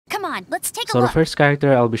Come on, let's take a So look. the first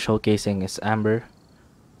character I'll be showcasing is Amber.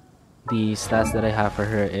 The stats that I have for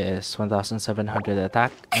her is 1700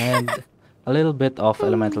 attack and a little bit of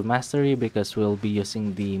elemental mastery because we'll be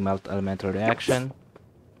using the melt elemental reaction,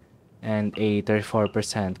 and a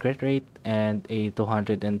 34% crit rate and a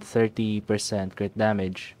 230% crit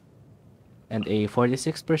damage and a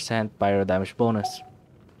 46% pyro damage bonus.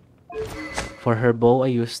 For her bow,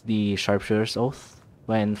 I use the Sharpshooter's Oath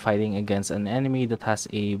when fighting against an enemy that has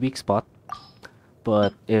a weak spot.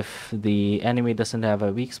 But if the enemy doesn't have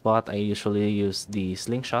a weak spot, I usually use the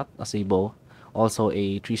Slingshot as a bow, also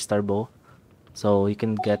a 3-star bow. So you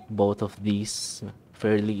can get both of these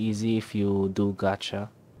fairly easy if you do gacha.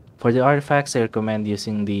 For the artifacts, I recommend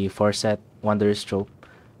using the 4-set Wanderer's Trope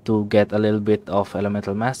to get a little bit of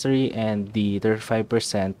elemental mastery and the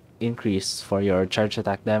 35% increase for your charge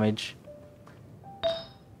attack damage.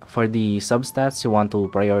 For the substats, you want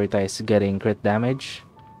to prioritize getting crit damage.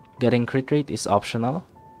 Getting crit rate is optional.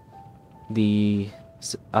 The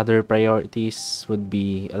other priorities would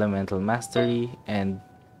be elemental mastery and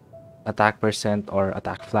attack percent or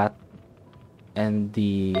attack flat. And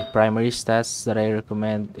the primary stats that I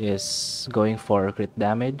recommend is going for crit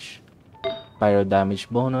damage, pyro damage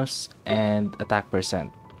bonus, and attack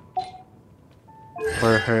percent.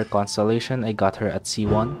 For her constellation, I got her at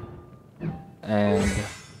C1. And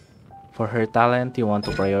for her talent, you want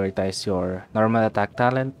to prioritize your normal attack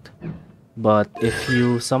talent. But if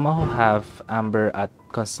you somehow have Amber at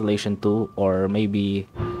Constellation 2 or maybe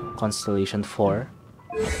Constellation 4,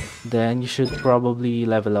 then you should probably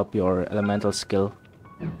level up your elemental skill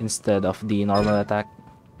instead of the normal attack.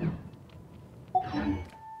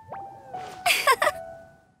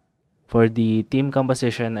 For the team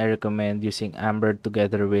composition, I recommend using Amber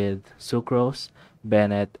together with Sucrose,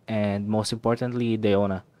 Bennett, and most importantly,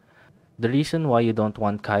 Deona. The reason why you don't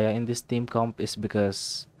want Kaeya in this team comp is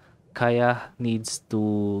because Kaeya needs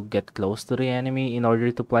to get close to the enemy in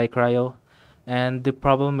order to apply cryo, and the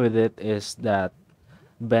problem with it is that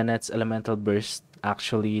Bennett's elemental burst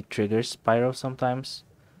actually triggers pyro sometimes.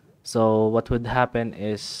 So what would happen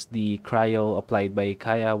is the cryo applied by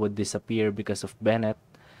Kaeya would disappear because of Bennett,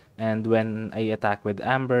 and when I attack with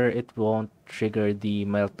Amber, it won't trigger the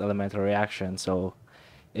melt elemental reaction. So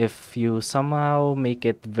if you somehow make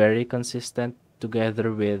it very consistent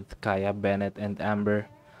together with Kaeya, Bennett, and Amber,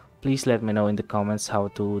 please let me know in the comments how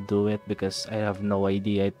to do it because I have no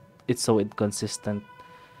idea. It's so inconsistent.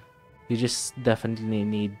 You just definitely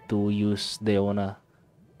need to use Deona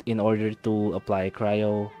in order to apply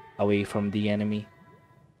cryo away from the enemy.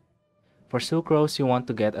 For Sucrose, you want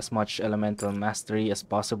to get as much elemental mastery as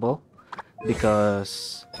possible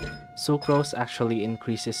because Sucrose actually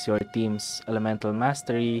increases your team's elemental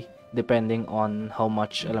mastery depending on how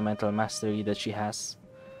much elemental mastery that she has.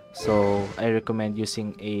 So I recommend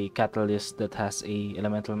using a catalyst that has a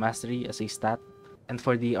elemental mastery as a stat. And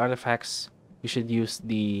for the artifacts, you should use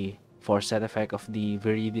the 4-set effect of the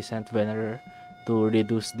Viridescent Venerer to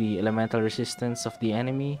reduce the elemental resistance of the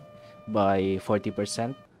enemy by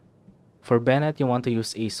 40%. For Bennett, you want to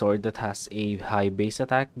use a sword that has a high base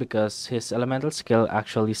attack because his elemental skill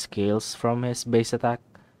actually scales from his base attack.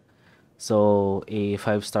 So a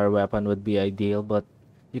 5-star weapon would be ideal, but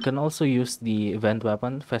you can also use the event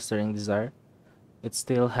weapon, Festering Desire. It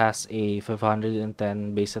still has a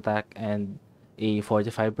 510 base attack and a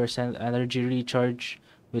 45% energy recharge,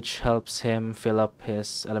 which helps him fill up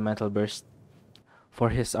his elemental burst. For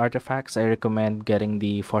his artifacts, I recommend getting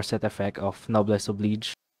the 4-set effect of Noblesse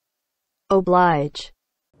Oblige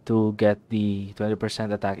to get the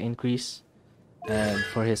 20% attack increase. And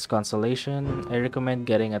for his constellation, I recommend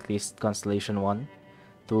getting at least Constellation 1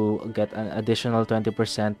 to get an additional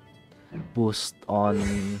 20% boost on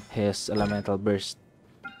his elemental burst.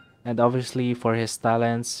 And obviously for his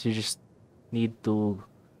talents, you just need to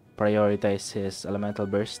prioritize his elemental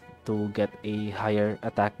burst to get a higher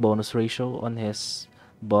attack bonus ratio on his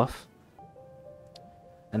buff.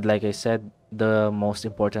 And like I said, the most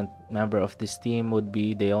important member of this team would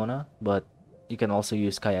be Deona, but you can also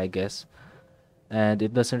use Kaeya, I guess. And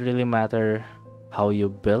it doesn't really matter how you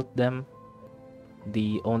built them.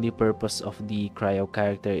 The only purpose of the cryo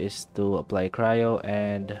character is to apply cryo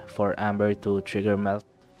and for Amber to trigger melt.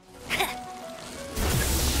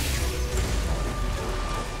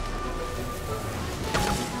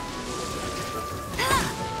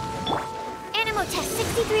 Anemo test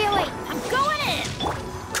 6308. I'm going in.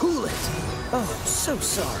 Cool it. Oh, so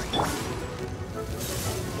sorry.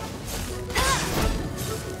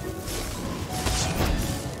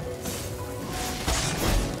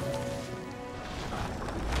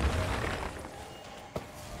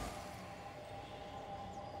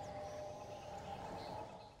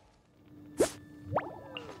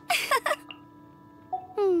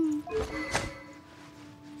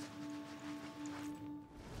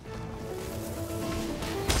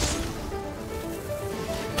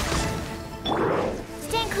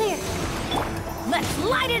 Let's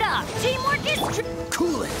light it up! Teamwork is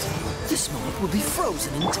Cool it! This moment will be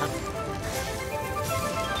frozen in time.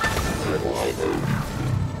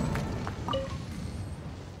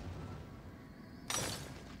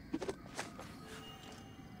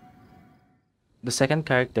 The second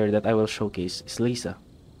character that I will showcase is Lisa.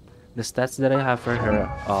 The stats that I have for her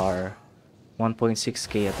are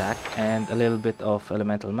 1.6k attack and a little bit of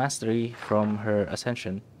elemental mastery from her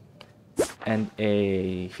ascension, and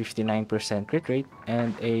a 59% crit rate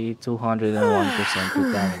and a 201%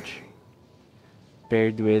 crit damage,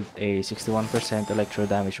 paired with a 61% electro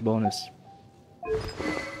damage bonus.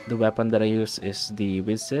 The weapon that I use is the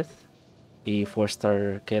Widsith, a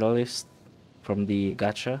 4-star catalyst from the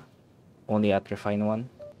gacha, only at Refine 1.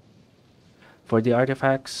 For the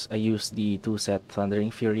artifacts, I use the 2-set Thundering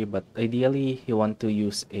Fury, but ideally you want to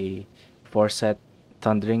use a 4-set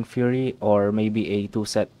Thundering Fury or maybe a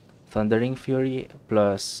 2-set Thundering Fury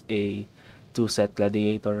plus a 2-set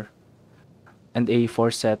Gladiator. And a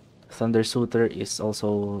 4-set Thunder Suitor is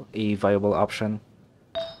also a viable option,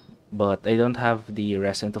 but I don't have the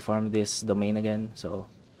resin to farm this domain again, so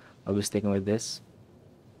I'll be sticking with this.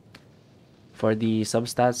 For the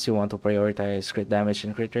substats, you want to prioritize crit damage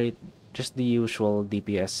and crit rate, just the usual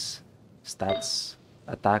DPS stats,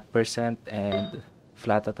 attack percent and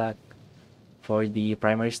flat attack. For the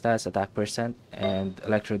primary stats, attack percent and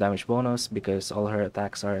electro damage bonus because all her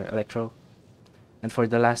attacks are electro. And for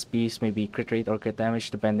the last piece, maybe crit rate or crit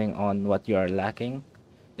damage depending on what you are lacking.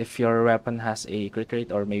 If your weapon has a crit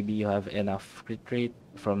rate or maybe you have enough crit rate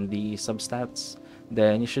from the substats,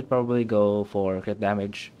 then you should probably go for crit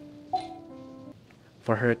damage.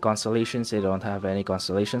 For her constellations, I don't have any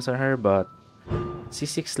constellations on her, but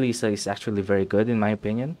C6 Lisa is actually very good in my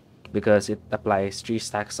opinion because it applies 3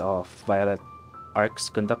 stacks of Violet Arc's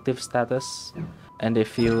conductive status. And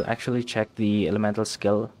if you actually check the elemental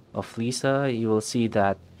skill of Lisa, you will see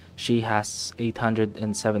that she has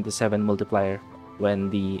 877 multiplier when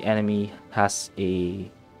the enemy has a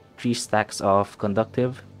 3 stacks of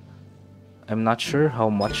conductive. I'm not sure how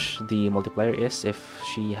much the multiplier is if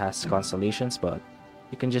she has constellations, but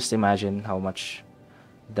you can just imagine how much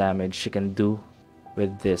damage she can do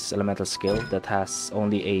with this elemental skill that has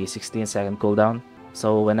only a 16-second cooldown.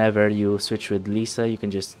 So whenever you switch with Lisa, you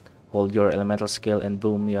can just hold your elemental skill and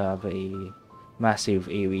boom, you have a massive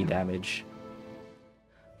AoE damage.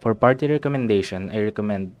 For party recommendation, I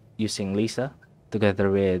recommend using Lisa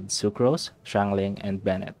together with Sucrose, Shangling, and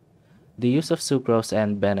Bennett. The use of Sucrose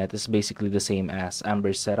and Bennett is basically the same as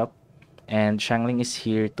Amber's setup, and Shangling is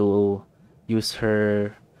here to use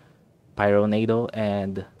her Pyronado,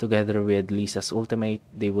 and together with Lisa's ultimate,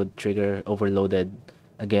 they would trigger Overloaded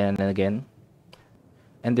again and again.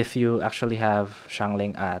 And if you actually have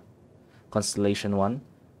Shangling at Constellation 1,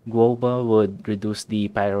 Guoba would reduce the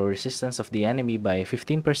pyro resistance of the enemy by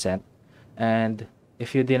 15%, and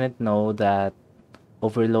if you didn't know that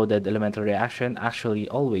Overloaded elemental reaction actually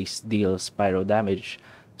always deals pyro damage,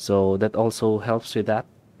 so that also helps with that.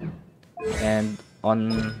 And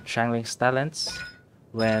on Shangling's talents,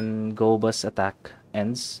 when Guoba's attack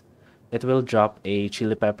ends, it will drop a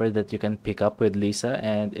chili pepper that you can pick up with Lisa,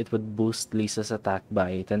 and it would boost Lisa's attack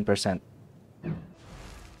by 10%.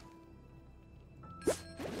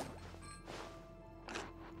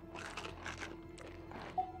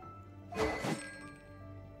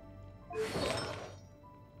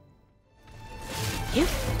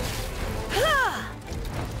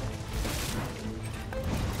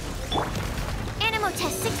 Anemo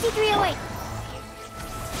test 6308.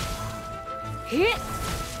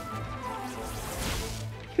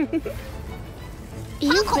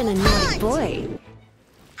 You've been a naughty boy.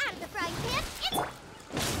 Out of the frying pan,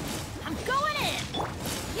 I'm going in.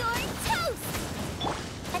 You're toast.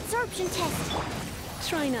 Absorption test.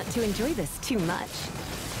 Try not to enjoy this too much.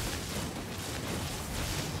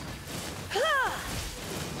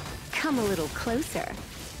 Come a little closer.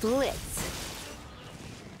 Blitz.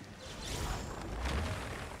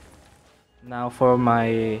 Now for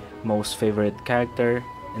my most favorite character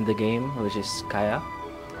in the game, which is Kaeya.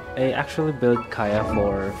 I actually build Kaeya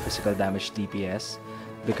for physical damage DPS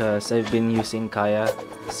because I've been using Kaeya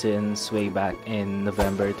since way back in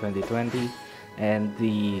November 2020, and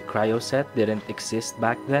the cryo set didn't exist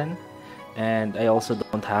back then, and I also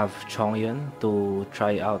don't have Chongyun to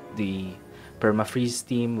try out the permafreeze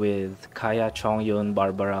team with Kaeya, Chongyun,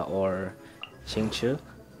 Barbara, or Xingqiu.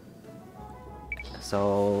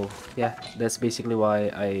 So yeah, that's basically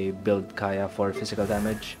why I build Kaeya for physical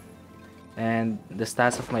damage. And the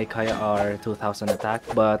stats of my Kaeya are 2000 attack,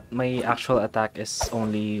 but my actual attack is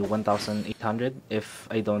only 1800 if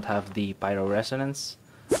I don't have the Pyro Resonance.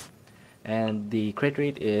 And the crit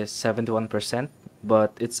rate is 71%,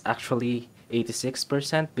 but it's actually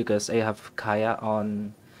 86% because I have Kaeya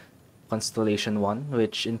on Constellation 1,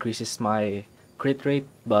 which increases my crit rate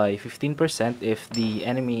by 15% if the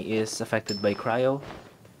enemy is affected by cryo.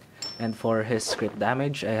 And for his crit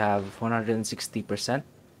damage, I have 160%.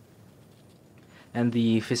 And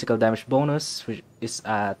the physical damage bonus which is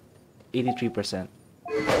at 83%.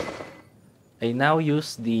 I now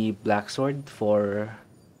use the Black Sword for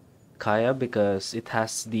Kaeya because it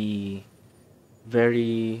has the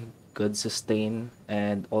very good sustain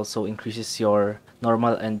and also increases your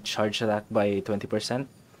normal and charge attack by 20%.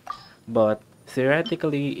 But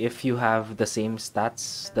theoretically, if you have the same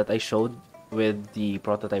stats that I showed with the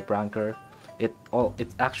prototype ranker, it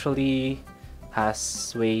actually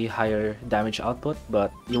has way higher damage output,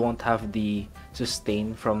 but you won't have the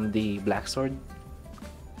sustain from the Black Sword.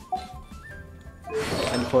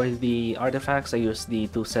 And for the artifacts, I use the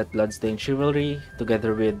 2-set Bloodstained Chivalry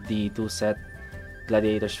together with the 2-set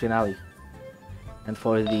Gladiator's Finale. And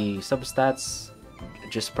for the substats,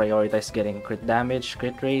 just prioritize getting crit damage,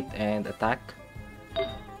 crit rate, and attack.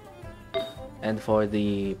 And for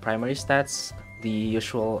the primary stats, the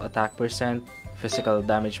usual attack percent, physical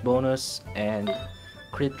damage bonus, and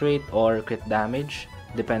crit rate or crit damage,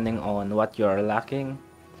 depending on what you're lacking.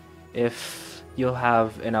 If you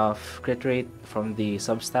have enough crit rate from the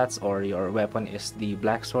substats, or your weapon is the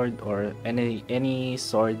Black Sword or any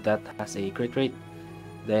sword that has a crit rate,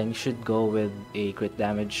 then you should go with a crit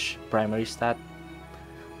damage primary stat.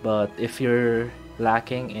 But if you're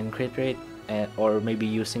lacking in crit rate, or maybe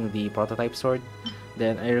using the prototype sword,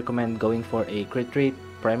 then I recommend going for a crit rate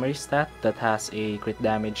primary stat that has a crit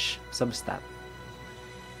damage substat.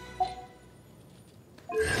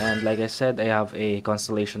 And like I said, I have a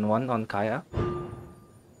Constellation 1 on Kaeya.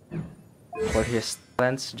 For his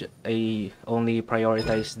talents, I only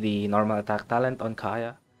prioritize the normal attack talent on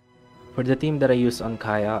Kaeya. For the team that I use on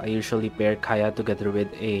Kaeya, I usually pair Kaeya together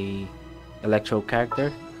with a Electro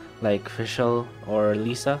character like Fischl or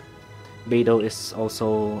Lisa. Beidou is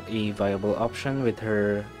also a viable option with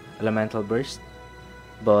her Elemental Burst.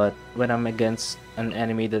 But when I'm against an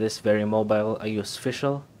enemy that is very mobile, I use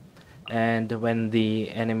Fischl. And when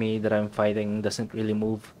the enemy that I'm fighting doesn't really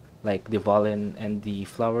move, like the Valen and the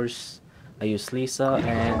Flowers, I use Lisa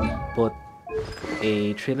and put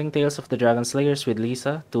a Thrilling Tales of the Dragon Slayers with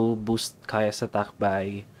Lisa to boost Kaeya's attack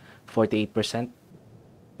by 48%.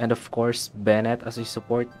 And of course, Bennett as a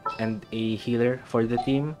support and a healer for the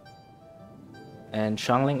team. And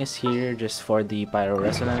Xiangling is here just for the Pyro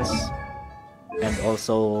Resonance. And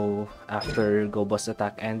also, after Gobo's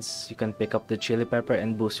attack ends, you can pick up the Chili Pepper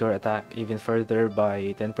and boost your attack even further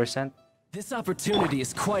by 10%. This opportunity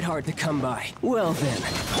is quite hard to come by. Well then,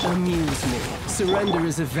 amuse me. Surrender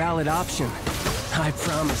is a valid option. I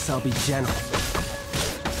promise I'll be gentle.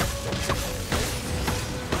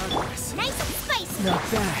 Nice and spicy. Not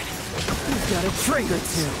bad. You've got a trick or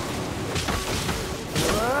two.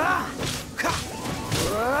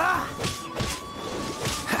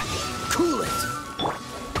 Cool it.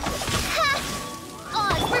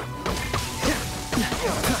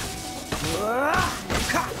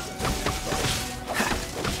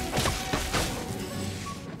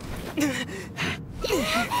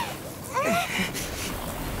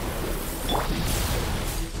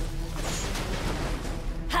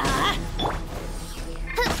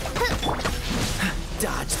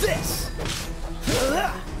 Dodge this!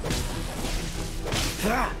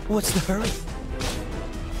 What's the hurry?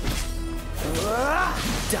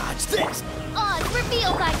 Dodge this! Oz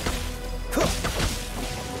revealed by...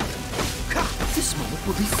 This moment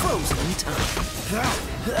will be frozen in time.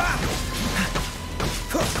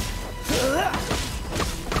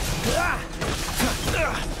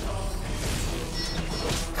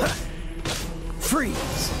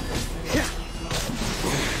 Freeze!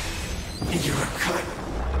 You're a cut.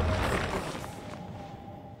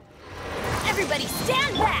 Everybody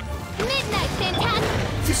stand back! Midnight,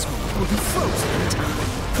 Fantastic! This moment will be frozen in time.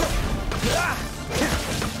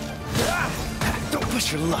 Don't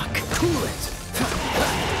push your luck. Cool it.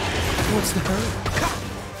 What's the hurry?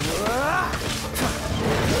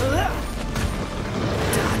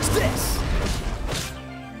 Dodge this.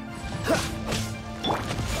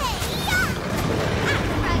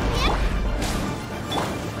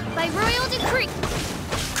 By royal decree!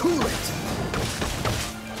 Cool it.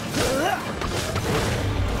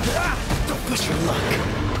 Don't push your luck.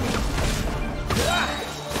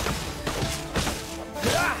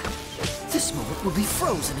 This moment will be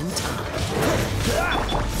frozen in time.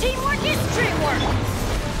 Teamwork is dreamwork!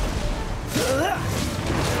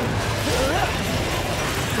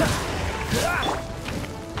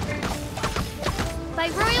 By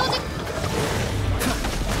royal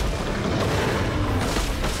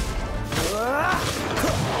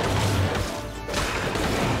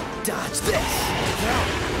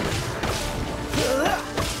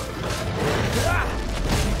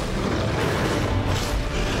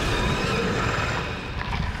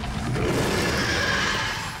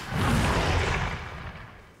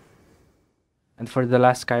for the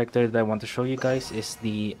last character that I want to show you guys is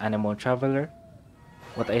the Anemo Traveler.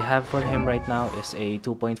 What I have for him right now is a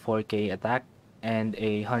 2.4k attack and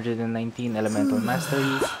a 119 elemental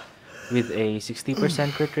mastery with a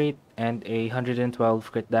 60% crit rate and a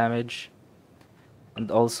 112 crit damage,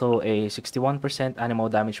 and also a 61%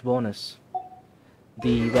 Anemo damage bonus.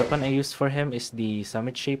 The weapon I used for him is the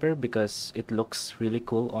Summit Shaper because it looks really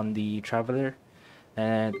cool on the Traveler,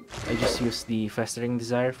 and I just used the Festering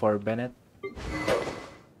Desire for Bennett.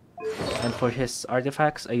 And for his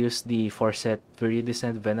artifacts, I used the 4-set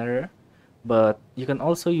Viridescent Venerer, but you can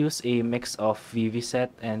also use a mix of VV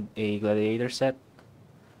set and a Gladiator set.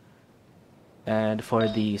 And for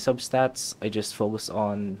the substats, I just focus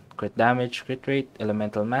on crit damage, crit rate,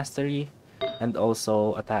 elemental mastery, and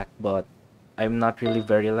also attack, but I'm not really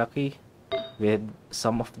very lucky with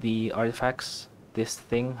some of the artifacts. This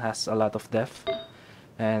thing has a lot of def,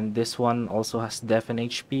 and this one also has def and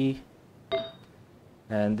HP,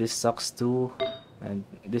 and this sucks too, and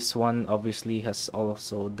this one obviously has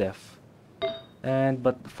also def.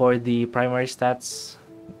 But for the primary stats,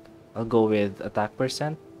 I'll go with attack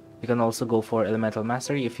percent. You can also go for elemental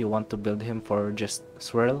mastery if you want to build him for just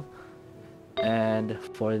swirl. And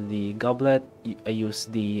for the goblet, I use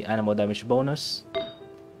the Anemo damage bonus.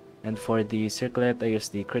 And for the circlet, I use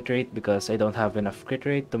the crit rate because I don't have enough crit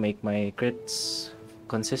rate to make my crits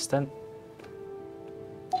consistent.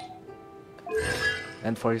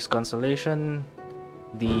 And for his constellation,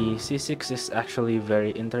 the C6 is actually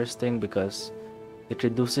very interesting because it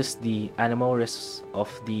reduces the Anemo risk of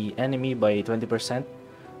the enemy by 20%.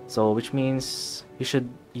 So which means you should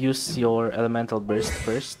use your elemental burst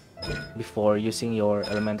first before using your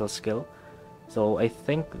elemental skill. So I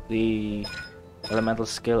think the elemental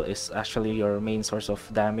skill is actually your main source of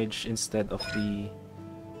damage instead of the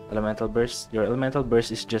elemental burst. Your elemental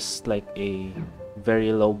burst is just like a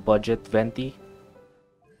very low budget venti.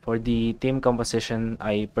 For the team composition,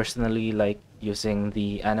 I personally like using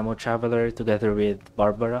the Anemo Traveler together with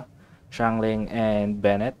Barbara, Shangling, and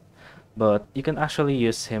Bennett. But you can actually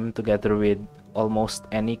use him together with almost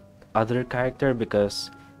any other character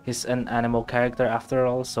because he's an Anemo character after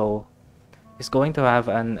all, so he's going to have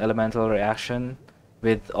an elemental reaction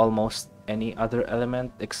with almost any other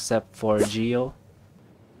element except for Geo.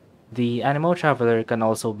 The Anemo Traveler can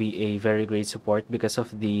also be a very great support because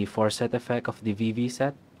of the 4-set effect of the VV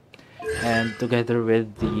set, and together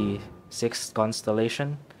with the 6th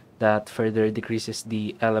constellation that further decreases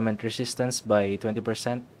the element resistance by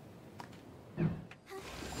 20%.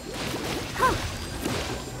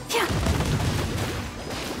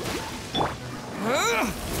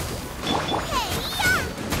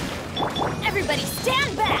 Everybody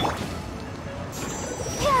stand back!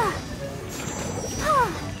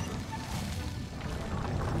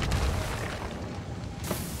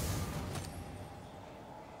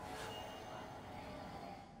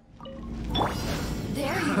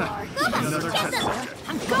 There you are. Another Get them!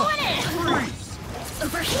 I'm going in!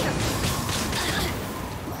 Over here!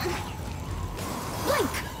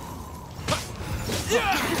 Blink!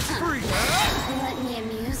 Let me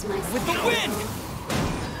amuse myself. With the wind!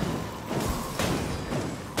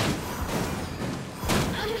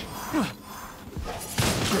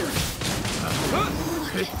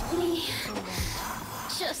 Look at me.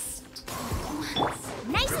 Just once.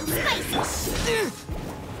 Nice and spicy!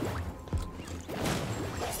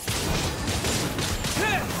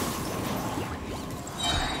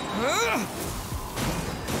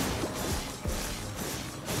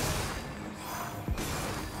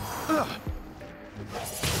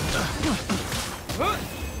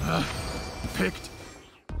 Picked